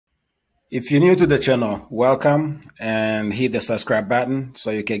If you're new to the channel, welcome and hit the subscribe button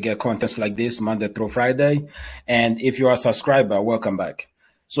so you can get contents like this Monday through Friday. And if you're a subscriber, welcome back.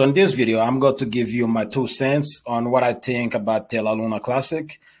 So in this video, I'm going to give you my 2 cents on what I think about Terra Luna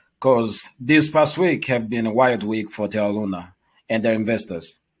Classic, because this past week have been a wild week for Terra Luna and their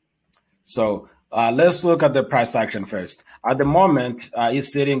investors. So let's look at the price action first. At the moment,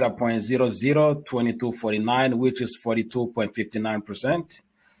 it's sitting at 0.002249, which is 42.59%.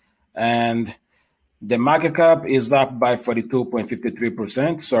 And the market cap is up by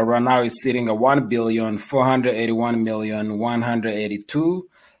 42.53%. So right now it's sitting at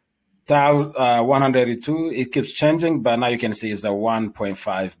 1,481,182,182. It keeps changing, but now you can see it's at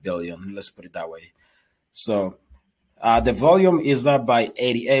 1.5 billion. Let's put it that way. So the volume is up by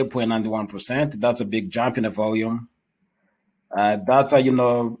 88.91%. That's a big jump in the volume. That's how you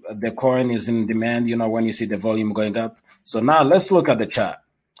know the coin is in demand, when you see the volume going up. So now let's look at the chart.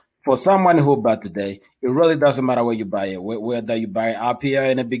 For someone who bought today, it really doesn't matter where you buy it, whether you buy up here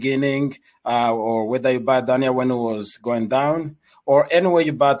in the beginning, or whether you buy down here when it was going down, or anywhere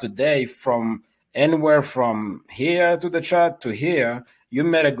you buy today, from anywhere from here to the chart to here, you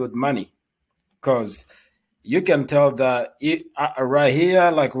made a good money, because you can tell that right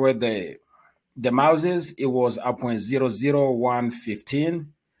here, like where the mouse is, it was at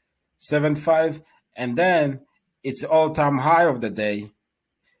 0.00011575, and then it's all-time high of the day.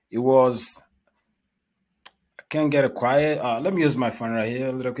 It was, I can't get it quiet. Let me use my phone right here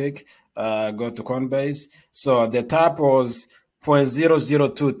a little quick. Go to Coinbase. So the top was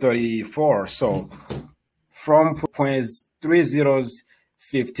 0.00234. So from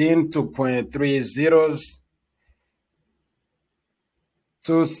 0.3015 to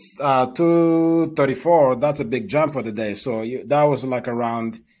 234, that's a big jump for the day. So that was like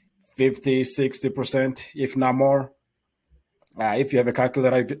around 50, 60%, if not more. If you have a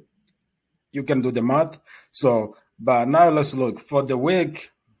calculator, you can do the math. So, but now let's look for the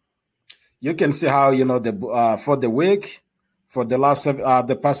week. You can see how for the week, for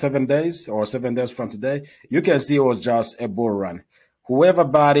the past 7 days or 7 days from today, you can see it was just a bull run. Whoever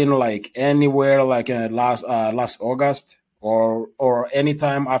bought in like anywhere like in last August or any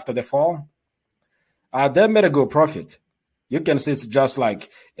time after the fall, they made a good profit. You can see it's just like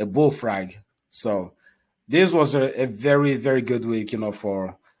a bull frag. So this was a very, very good week,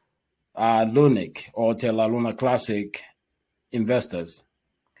 for Lunic or Terra Luna Classic investors.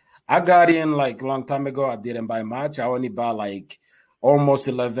 I got in like a long time ago. I didn't buy much. I only bought like almost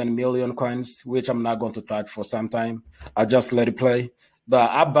 11 million coins, which I'm not going to touch for some time. I just let it play.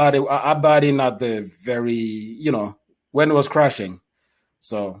 But I bought in at the very, when it was crashing.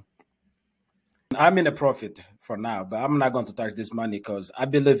 So I'm in a profit for now, but I'm not going to touch this money because I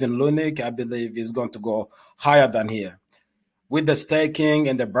believe in Lunic. I believe it's going to go higher than here. With the staking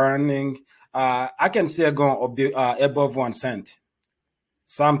and the burning, I can see it going above 1 cent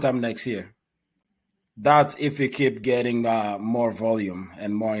sometime next year. That's if we keep getting more volume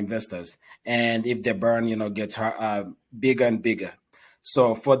and more investors, and if the burn, gets bigger and bigger.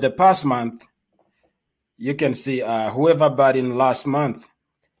 So for the past month, you can see whoever bought in last month,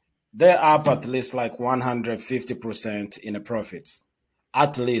 they're up at least like 150% in the profits,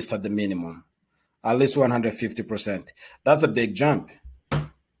 at least at the minimum, at least 150%. That's a big jump.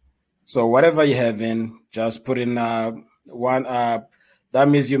 So whatever you have in, just put in one. That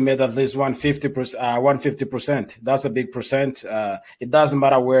means you made at least 150%. That's a big percent. It doesn't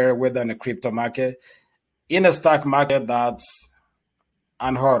matter whether in the crypto market, in a stock market, that's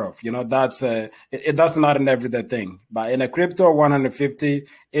unheard of. That's that's not an everyday thing. But in a crypto, 150,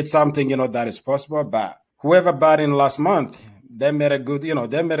 it's something that is possible. But whoever bought in last month, they made a good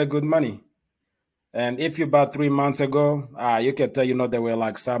money. And if you bought 3 months ago, you can tell there were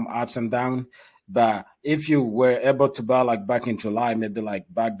like some ups and downs. But if you were able to buy like back in July, maybe like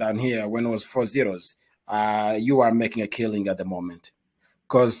back down here when it was 4 zeros, you are making a killing at the moment,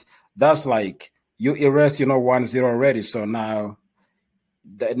 because that's like you erased 1 zero already. So now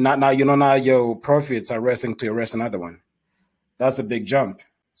your profits are resting to erase another one. That's a big jump.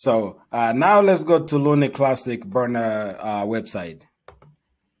 So now let's go to Luna Classic burner website.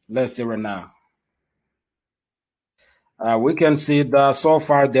 Let's see right now. We can see that so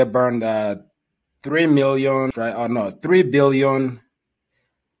far they burned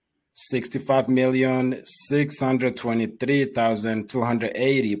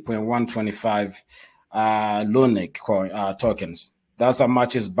Lunic tokens. That's how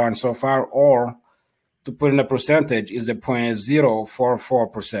much is burned so far, or to put in a percentage, is a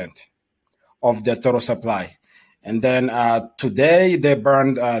 0.044% of the total supply. And then today they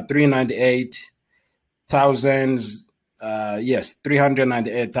burned 398,000 yes,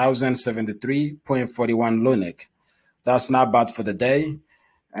 398,073.41 Lunic. That's not bad for the day.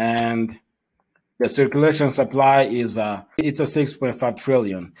 And the circulation supply is it's a 6.5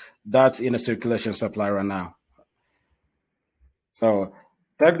 trillion. That's in a circulation supply right now. So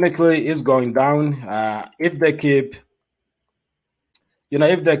technically, it's going down. If they keep,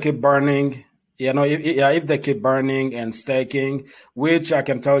 if they keep burning, if they keep burning and staking, which I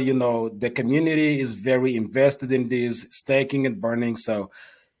can tell the community is very invested in this staking and burning. So,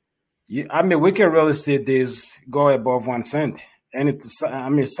 we can really see this go above 1 cent, and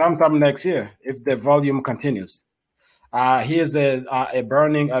sometime next year if the volume continues. Here's a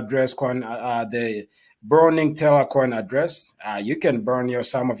burning address coin, the burning Terra coin address. You can burn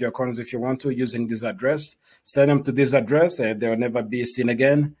some of your coins if you want to using this address. Send them to this address, and they'll never be seen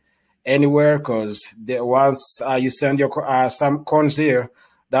again anywhere because once you send your some coins here,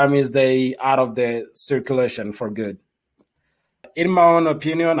 that means they out of the circulation for good. In my own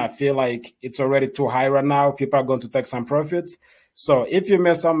opinion, I feel like it's already too high right now. People are going to take some profits. So if you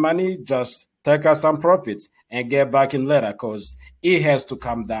make some money, just take out some profits and get back in later because it has to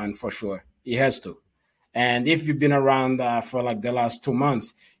come down for sure. It has to. And if you've been around for like the last 2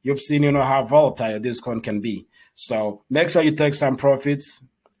 months, you've seen, how volatile this coin can be. So make sure you take some profits,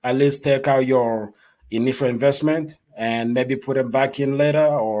 at least take out your initial investment and maybe put them back in later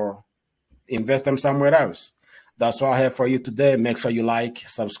or invest them somewhere else. That's what I have for you today. Make sure you like,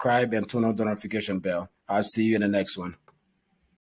 subscribe, and turn on the notification bell. I'll see you in the next one.